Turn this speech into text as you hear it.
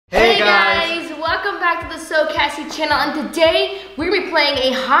So Cassie channel, and today we're gonna be playing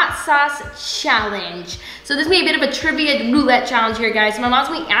a hot sauce challenge. So this may be a bit of a trivia roulette challenge here, guys. So my mom's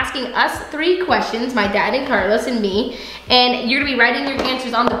gonna be asking us 3 questions, my dad and Carlos and me, and you're gonna be writing your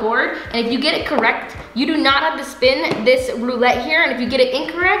answers on the board, and if you get it correct, you do not have to spin this roulette here, and if you get it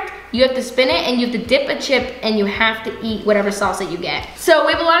incorrect, you have to spin it, and you have to dip a chip, and you have to eat whatever salsa you get. So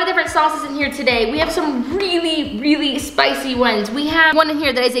we have a lot of different salsas in here today. We have some really, really spicy ones. We have one in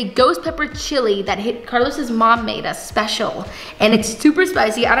here that is a ghost pepper chili that Carlos's mom made us special, and it's super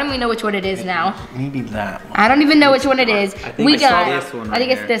spicy. I don't even know which one it is now. Maybe that one. I don't even know which one it is. I think this one. I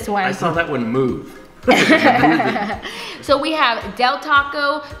think it's this one. I saw that one move. So we have Del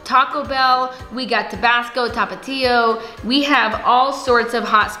Taco, Taco Bell, we got Tabasco, Tapatio, we have all sorts of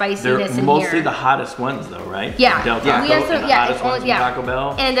hot spiciness in here. They're mostly the hottest ones though, right? Yeah. Del Taco, we have some, and the hottest ones from Taco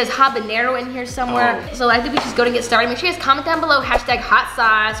Bell. And there's habanero in here somewhere. So I think we should go to get started. Make sure you guys comment down below, hashtag hot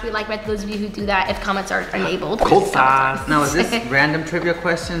sauce. We like those of you who do that if comments are enabled. Cold sauce. Now is this random trivia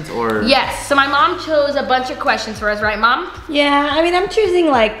questions or? Yes, so my mom chose a bunch of questions for us, right Mom? Yeah, I mean I'm choosing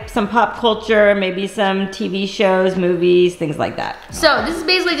like some pop culture, maybe some TV shows, movies, things like that. So this is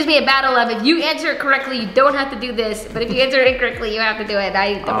basically just be a battle of if you answer it correctly, you don't have to do this, but if you answer it incorrectly, you have to do it.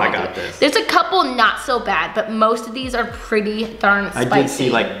 I got this. There's a couple not so bad, but most of these are pretty darn spicy. I did see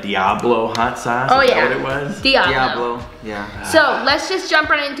like Diablo hot sauce. Oh yeah. Is that what it was? Diablo. Yeah. So let's just jump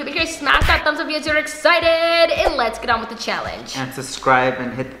right into it. Make sure you smash that thumbs up if you guys are excited, and let's get on with the challenge. And subscribe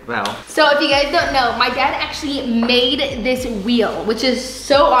and hit the bell. So if you guys don't know, my dad actually made this wheel, which is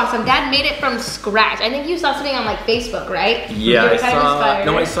so awesome. Dad made it from scratch. I think you saw something on like Facebook, right? Yeah,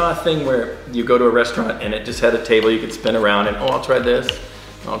 I saw a thing where you go to a restaurant and it just had a table you could spin around and, oh, I'll try this,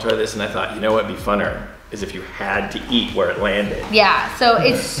 and I thought, you know what'd be funner is if you had to eat where it landed. Yeah, so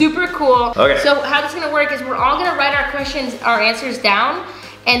it's super cool. Okay. So how this is gonna work is we're all gonna write our answers down,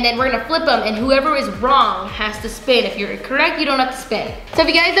 and then we're gonna flip them, and whoever is wrong has to spin. If you're correct, you don't have to spin. So if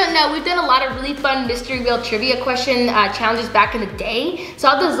you guys don't know, we've done a lot of really fun mystery wheel trivia question challenges back in the day. So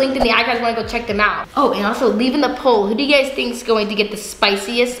I'll have those linked in the icons if you wanna go check them out. Oh, and also leave in the poll, who do you guys think is going to get the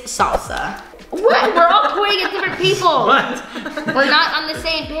spiciest salsa? What? We're all pointing at different people. What? We're not on the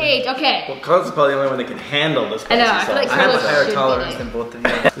same page. Okay. Well, Carlos is probably the only one that can handle this spicy I know, I feel like sauce. I have a Carlos higher should tolerance be than both of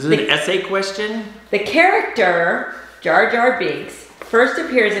you. Is it an essay question? The character, Jar Jar Binks, first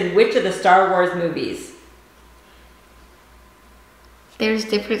appears in which of the Star Wars movies? There's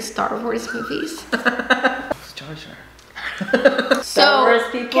different Star Wars movies. Jar Jar. Star Wars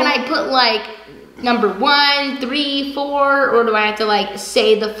people? Can I put like number 1, 3, 4, or do I have to like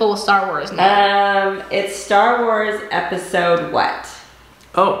say the full Star Wars name? It's Star Wars episode what?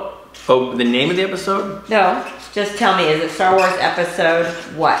 Oh, the name of the episode? No, just tell me, is it Star Wars episode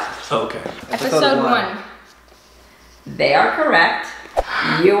what? Oh, okay. Episode 1. They are correct.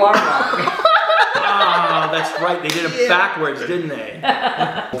 You are wrong. Oh, that's right. They did it backwards, didn't they?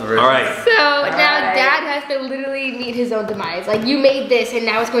 All right. So now Dad has to literally meet his own demise. Like, you made this and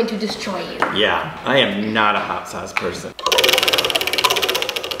now it's going to destroy you. Yeah, I am not a hot sauce person.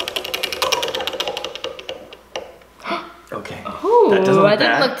 Okay. Ooh, that doesn't look that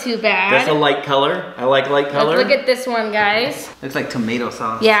bad. didn't look too bad. That's a light color. I like light color. Let's look at this one, guys. Looks like tomato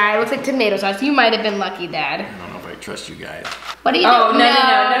sauce. Yeah, it looks like tomato sauce. You might have been lucky, Dad. I don't know if I trust you guys. What are you doing? Oh,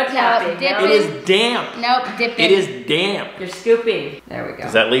 no tapping. Dip It is damp. Nope, dip It is damp. You're scooping. There we go.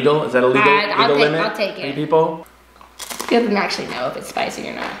 Is that legal? Is that a legal limit? I'll take it. 3 people? You doesn't actually know if it's spicy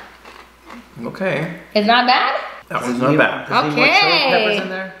or not. Okay. It's not bad? That one's not bad. Does he need more chili Okay. peppers in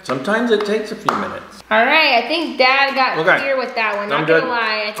there? Sometimes it takes a few minutes. All right, I think Dad got clear with that one. I'm Not good. gonna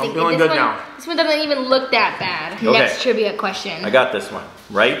lie, I think I'm feeling this good now. This one doesn't even look that bad. Okay. Next trivia question. I got this one,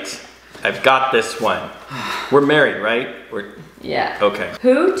 right? I've got this one. We're married, right? Yeah. Okay.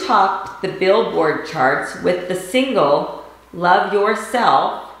 Who topped the Billboard charts with the single Love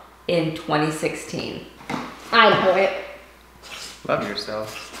Yourself in 2016? I know it. Love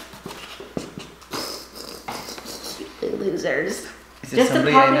yourself. Losers. Is it Just a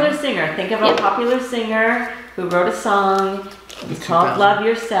somebody I popular know? singer. Think of a popular singer who wrote a song. It's called 2000. Love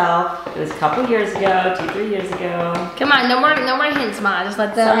Yourself. It was a couple years ago, 2-3 years ago. Come on, no more hints, Ma. Just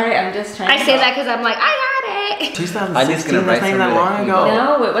let them. Sorry, I'm just trying I to say that because I'm like, I got it. 2016, I'm just gonna that's not write even that long something. ago.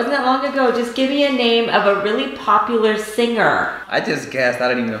 No, it wasn't that long ago. Just give me a name of a really popular singer. I just guessed. I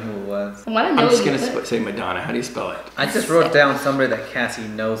don't even know who it was. I want to know. I'm just what gonna you say Madonna. How do you spell it? I just wrote down somebody that Cassie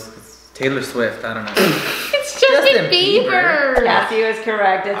knows. It's Taylor Swift. I don't know. put. It's Justin Bieber. Cassie was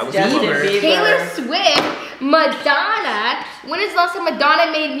correct. I It's was Justin Bieber. Bieber. Taylor Swift, Madonna. When is the last time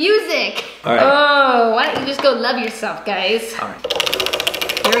Madonna made music? All right. Oh, why don't you just go love yourself, guys? All right.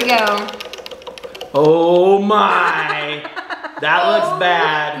 Here we go. Oh my. That looks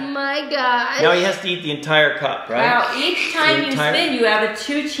bad. My gosh. Now he has to eat the entire cup, right? Now, each time you spin, you have a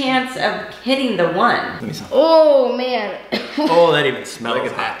 2 chance of hitting the 1. Give me some. Oh, man. Oh, that even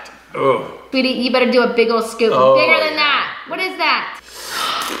smells hot. Oh. Sweetie, you better do a big old scoop. Oh, Bigger than yeah. that. What is that?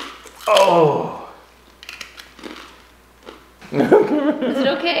 Oh. Is it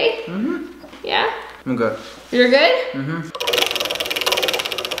okay? Mm-hmm. Yeah? I'm good. You're good? Mm-hmm.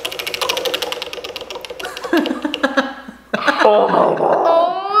 Oh my god.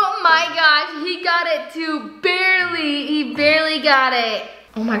 Oh my gosh, he got it too. Barely. He barely got it.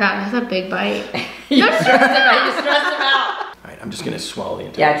 Oh my god, that's a big bite. You stressed him out. You stressed him out. Alright, I'm just gonna swallow the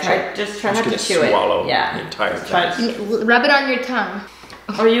entire Yeah, just try not to chew gonna it. swallow Yeah. the entire Try- thing. Rub it on your tongue.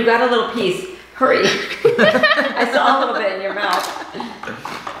 Or you got a little piece. Hurry. I saw a little bit in your mouth.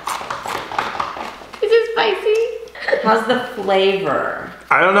 Is it spicy? How's the flavor?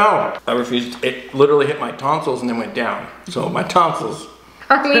 I don't know. I refused. It literally hit my tonsils and then went down. So my tonsils.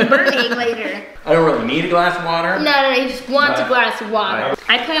 Are we burning later? I don't really need a glass of water. No, he just wants a glass of water.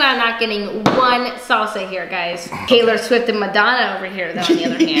 I plan on not getting one salsa here, guys. Taylor Swift and Madonna over here, though, on the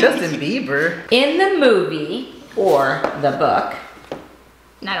other hand. Justin Bieber. In the movie or the book,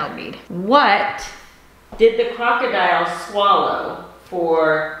 I don't read. what did the crocodile swallow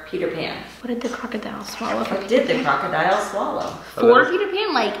for Peter Pan? What did the crocodile swallow? What did the crocodile swallow? For Peter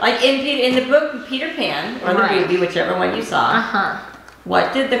Pan? Like in the book Peter Pan, or the Right. movie, whichever one you saw, Uh-huh.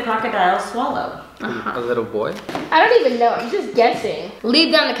 what did the crocodile swallow? A little boy. I don't even know. I'm just guessing.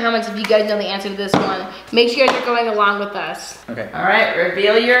 Leave down in the comments if you guys know the answer to this one. Make sure you guys are going along with us. Okay. All right,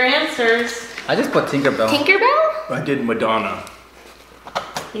 reveal your answers. I just put Tinkerbell. Tinkerbell? I did Madonna.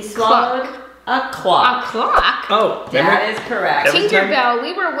 He swallowed a A clock. clock? Oh, That is correct. Every time- Tinkerbell.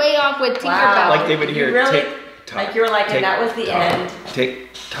 We were way off with Tinkerbell. Wow. Like they would hear You really- tick tock. like you were like, and tick, that was the tock, end. Tick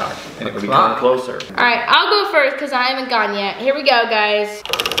tock. And it would be Clock. coming closer. All right, I'll go first because I haven't gone yet. Here we go, guys.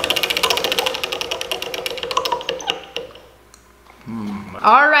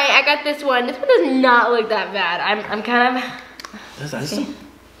 All right, I got this one. This one does not look that bad. I'm kind of. There's some.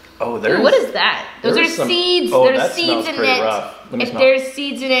 Oh, there's. Ooh, what is that? Those are there's some- seeds. Oh, there's that seeds smells in pretty it. rough. Let me If smell. there's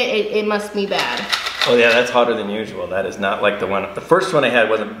seeds in it, it must be bad. Oh yeah, that's hotter than usual. That is not like the one. The first one I had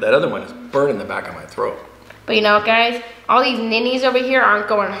wasn't. That other one is burning the back of my throat. But you know what, guys? All these ninnies over here aren't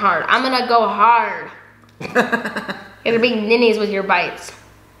going hard. I'm gonna go hard. It'll be ninnies with your bites.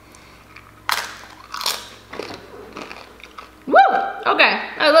 Woo! Okay,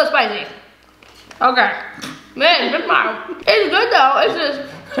 that's a little spicy. Okay. Man, it's good though. It's just,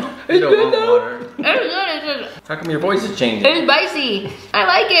 You don't want water. it's good. It's just, How come your voice is changing? it's spicy. I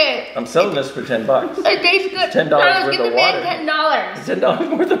like it. I'm selling this for $10. It tastes good. $10 Carlos, worth give the of man water. $10.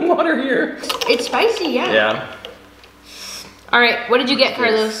 $10 worth of water here. It's spicy, yeah. Yeah. All right, what did you get,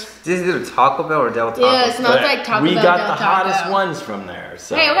 Carlos? Is this either Taco Bell or Del Taco? Yeah, it smells But like Taco we Bell. got Del the Taco. hottest ones from there.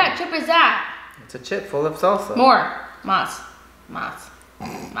 So. Hey, what chip is that? It's a chip full of salsa. More. Moss. Moss.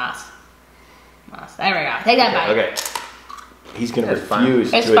 Moss. Moss. There we go. Take that bite. Okay. He's gonna That's fine.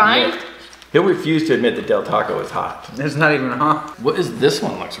 refuse It's to fine? admit. He'll refuse to admit that Del Taco is hot. It's not even hot. What is this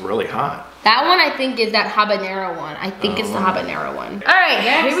one? Looks really hot. That one I think is that habanero one. I think it's the habanero one. All right,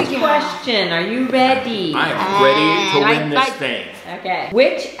 here Next we go. question. Are you ready? I am ready to win this like- thing. Okay.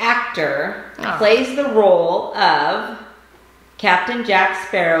 Which actor Oh. plays the role of Captain Jack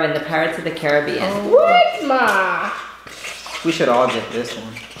Sparrow in the Pirates of the Caribbean? What, Ma? We should all get this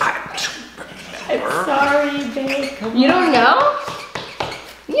one. Sorry, babe. You don't know?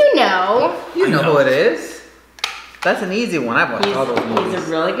 You know. You know who it is. That's an easy one. I've watched all those He's movies.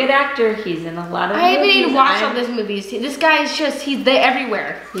 a really good actor. He's in a lot of I haven't movies. even watched all these movies. This guy is just, he's there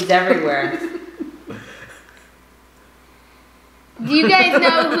everywhere. He's everywhere. Do you guys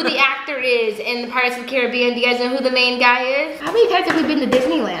know who the actor is in the Pirates of the Caribbean? Do you guys know who the main guy is? How many times have we been to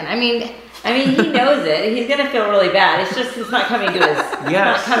Disneyland? I mean, he knows it. He's gonna feel really bad. It's just it's not coming to his it's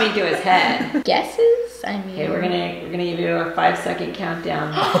not coming to his head. guesses? I mean, Okay, we're gonna give you a 5-second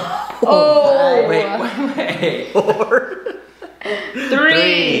countdown. Oh, Wait. 4,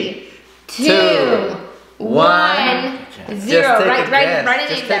 3, 2, 1, 0. Just take a Write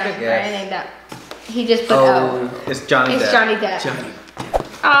guess. it Just down. take a Write guess. it down. He just put Oh, it's Johnny It's Depp. Johnny Depp. Johnny.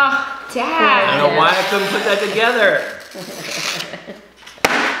 Oh, I Dad. don't know why I couldn't put that together.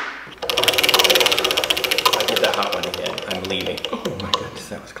 I did the hot one again. I'm leaving. Oh my goodness,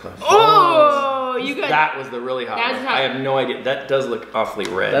 that was close. Oh, you got That was the really hot That was one. hot. I have no idea. That does look awfully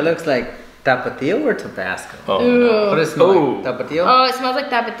red. That looks like Tapatio or Tabasco? Oh. Ooh. What does it smell like? Tapatio? Oh, it smells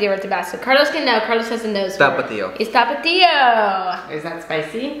like tapatio or Tabasco. Carlos can know. Carlos has a nose for it. Tapatio. It's tapatio. Is that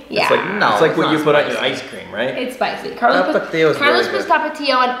spicy? Yeah. It's like what it's you not put on your spicy. ice cream, right? It's spicy. Carlos Tapatio is Carlos very puts good.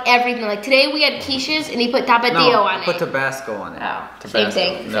 tapatio on everything. Like today we had quiches and he put tapatio No, on put it. Tabasco on it. Oh, Tabasco. same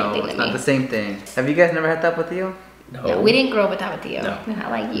thing. No, Same thing it's to not me. the same thing. Have you guys never had Tapatio? No, we didn't grow up with tapatio. No. Not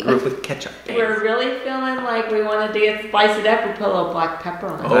like you. Grew up with ketchup. We're really feeling like we wanted to get spiced up. We put a little black pepper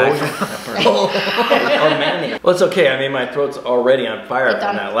on it. Oh, or mayonnaise. Well, it's okay. I mean, my throat's already on fire It's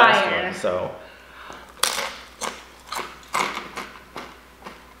from on that last fire. one, so.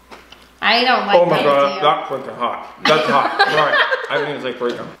 I don't like Oh my god, tapatio. that's freaking hot. That's hot. Sorry. I didn't even say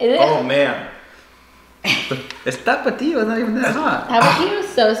freaking. Is it? Oh man. It's Tapatio, it's not even that hot. Tapatio is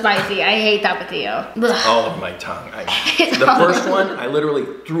so spicy. I hate tapatio. Ugh. All of my tongue. The first one, I literally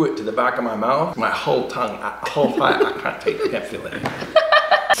threw it to the back of my mouth. My whole tongue, whole five, I can't take it. I can't feel it.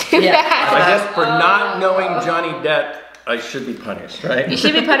 Too Yeah. bad. I guess for not knowing Johnny Depp, I should be punished, You right?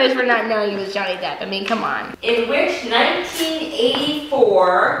 should be punished for not knowing it was Johnny Depp. I mean, come on. In which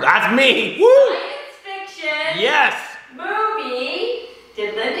 1984 That's me! Woo! science fiction Yes! movie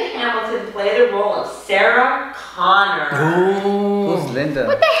did Linda Hamilton play the role of Sarah Connor? Who's What Linda?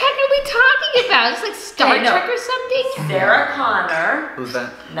 the heck are we talking about? It's like Star Okay, no. Trek or something? Sarah Connor, Who's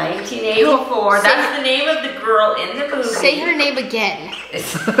that? 1984. Say- That's the name of the girl in the movie. Say her name again. Her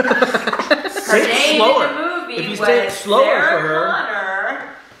Say it name slower. in the movie If you was say it slower Sarah for her.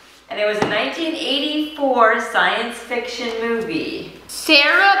 Connor, and it was a 1984 science fiction movie.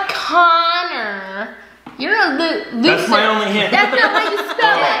 Sarah Connor. You're a loser. That's my only hint. That's not how you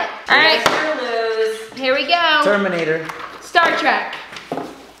spell it. All right, Yes, or lose. here we go. Terminator. Star Trek. Just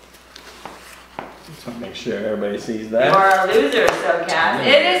want to make sure everybody sees You that. are a loser, so Cass.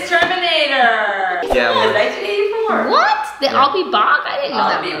 It is Terminator. Yeah, well. 1984. What? The I'll be Bog? I didn't know I'll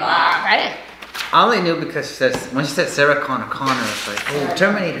that. be was Bog. I didn't. I only knew because she said, when she said Sarah Connor, it's like, oh,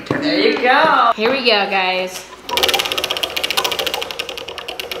 Terminator, There Terminator. you go. Here we go, guys.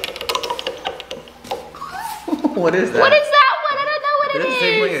 What is that? What is that one? I don't know what This it is the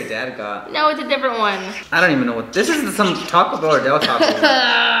same one your is. dad got. No, it's a different one. I don't even know what. This is some Taco Bell or Del Taco.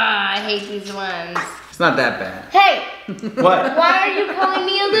 I hate these ones. It's not that bad. Hey, What? why are you calling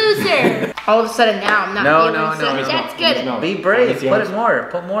me a loser? All of a sudden now I'm not No, feeling no, so no, no. That's good. No. Be brave. Let's see Put how it more.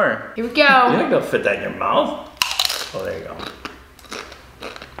 Put more. Here we You're go. not gonna fit that in your mouth. Oh, there you go.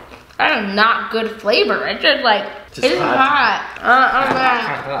 That is not good flavor. It's just like, Just it's hot.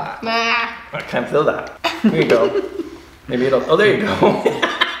 Ah. Nah. I can't feel that. Here you go. Maybe it'll. Oh, there you go.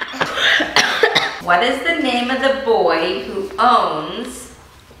 What is the name of the boy who owns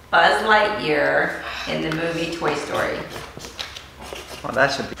Buzz Lightyear in the movie Toy Story? Oh,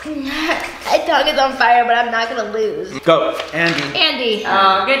 that should be. My tongue is on fire, but I'm not gonna lose. Go. Andy. Andy.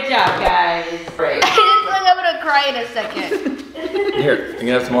 Oh, good job, guys. Great. I just feel like I'm gonna cry in a second. Here, you can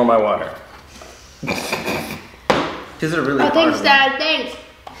have some more of my water. These are really Oh, hard. thanks, ones. Dad. Thanks.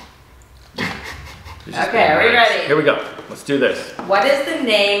 Okay, are we ready? Here we go. Let's do this. What is the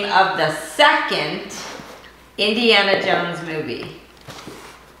name of the second Indiana Jones movie?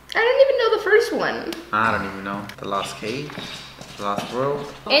 I didn't even know the first one. I don't even know. The Lost Cave. The Lost World.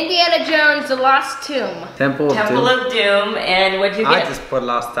 Indiana Jones, The Lost Tomb. Temple of Temple Doom. of Doom, and what'd you I get? just put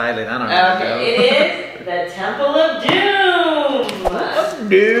Lost Island. I don't know. Okay, it is the Temple of Doom.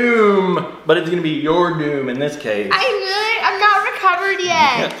 Doom. But it's gonna be your doom in this case. I'm not recovered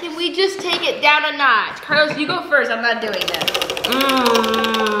yet. Can we just take it down a notch? Carlos, you go first. I'm not doing this.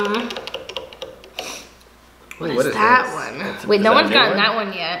 What What is is that this? one? That's- Wait, is no that a one's new gotten one? that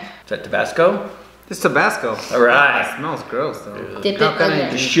one yet. Is that Tabasco? It's Tabasco. All right. It smells gross though. Dip How it can in I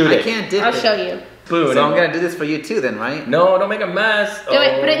there. do- Shoot I it. can't dip I'll it. show you. Boom. So I'm gonna do this for you too then, right? No, don't make a mess. Do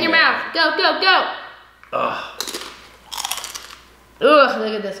it. Put it in your mouth. Go, go, go. Ugh. Ugh,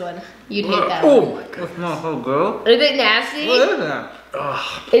 look at this one. You'd hate that Oh one. my god. With my whole girl. Is it nasty? What is that?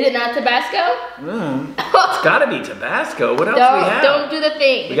 Ugh. Is it not Tabasco? It's gotta be Tabasco. What else do we have? Don't do the We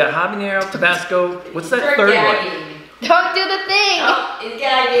thing. got habanero, Tabasco. What's that Start third one? gagging. Don't do the thing. Oh, it's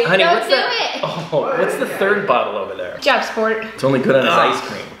gagging. Honey, Don't what's do that? it. Oh, what's the third bottle over there? Good job, sport. It's only good on his ice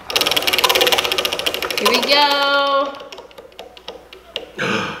cream. Here we go.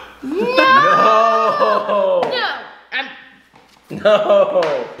 No. No! No.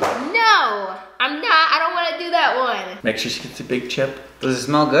 No! I'm not. I don't want to do that one. Make sure she gets a big chip. Does it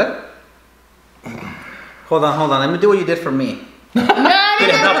smell good? Hold on. Let me do what you did for me. No.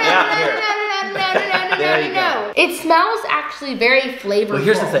 There you go. It smells actually very flavorful. Well,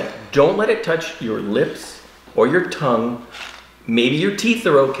 here's the thing. Don't let it touch your lips or your tongue. Maybe your teeth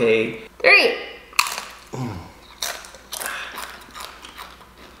are okay. 3.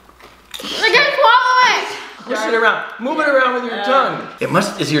 Push it around. Move it around with your tongue.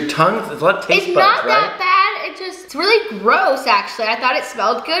 Is your tongue, there's a lot of taste It's buds, not right? that bad. It's really gross, actually. I thought it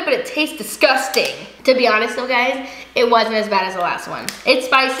smelled good, but it tastes disgusting. To be honest, though, guys, it wasn't as bad as the last one. It's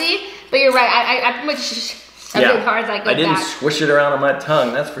spicy, but you're right. I pretty much shoved it as hard as I could. I didn't swish it around on my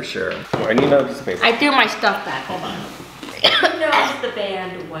tongue, that's for sure. I need another piece of paper. I threw my stuff back. Hold on. Who knows the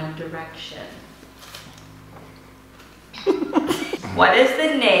band One Direction? What is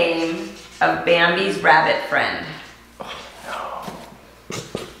the name of Bambi's rabbit friend?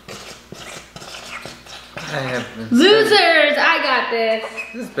 Losers! I got this.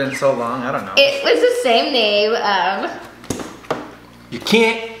 This has been so long, I don't know. It was the same name of... You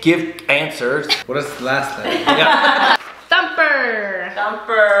can't give answers. What is the last thing? Yeah. Thumper.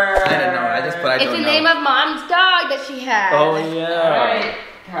 Thumper. I don't know, I just put I It's don't the know. name of Mom's dog that she had. Oh, yeah. Alright,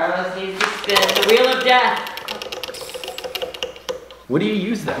 Carlos needs to spin the wheel of death. What do you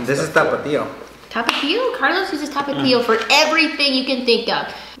use that? This is stuff for? tapatio. Tapatio? Carlos uses tapatio for everything you can think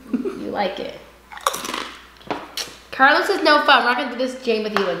of. You like it. Carlos is no fun. We're not gonna do this game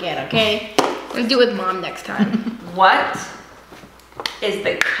with you again, okay? We're gonna do it with Mom next time. What is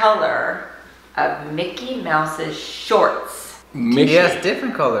the color of Mickey Mouse's shorts? Mickey. He has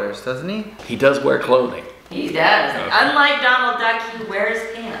different colors, doesn't he? He does wear clothing. He does. Okay. Unlike Donald Duck, he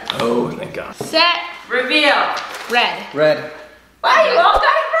wears pants. Oh, thank God. Set. Reveal. Red. Red. Wow, you all got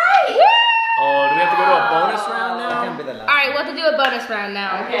it right. Oh, do we have to go to a bonus round That now? can be the last. Alright, we'll have to do a bonus round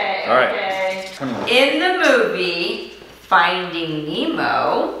now. Okay, All right. okay. 21. In the movie Finding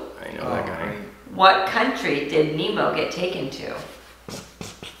Nemo, I know that guy. what country did Nemo get taken to?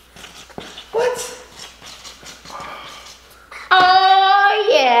 What? Oh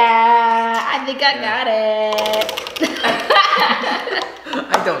yeah, I think I got it.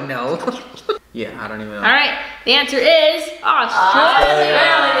 I don't know. Yeah, I don't even know. All right, the answer is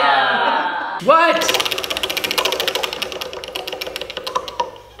Australia. What?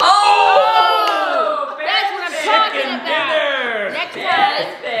 Oh, That's what I'm talking Chicken about. dinner. Next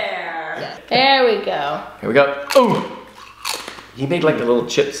Yes, one. there. There we go. Here we go. Oh! He made like a little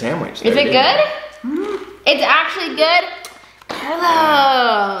chip sandwich. Is there, it didn't good? he? It's actually good.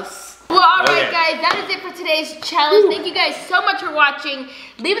 Carlos. Well, all right, Okay. guys, that is it for today's challenge. Thank you guys so much for watching.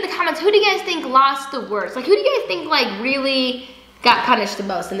 Leave in the comments, who do you guys think lost the worst? Like, who do you guys think, like, really got punished the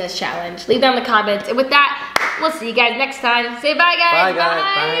most in this challenge? Leave down in the comments. And with that, we'll see you guys next time. Say bye, guys. Bye,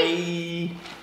 guys. Bye.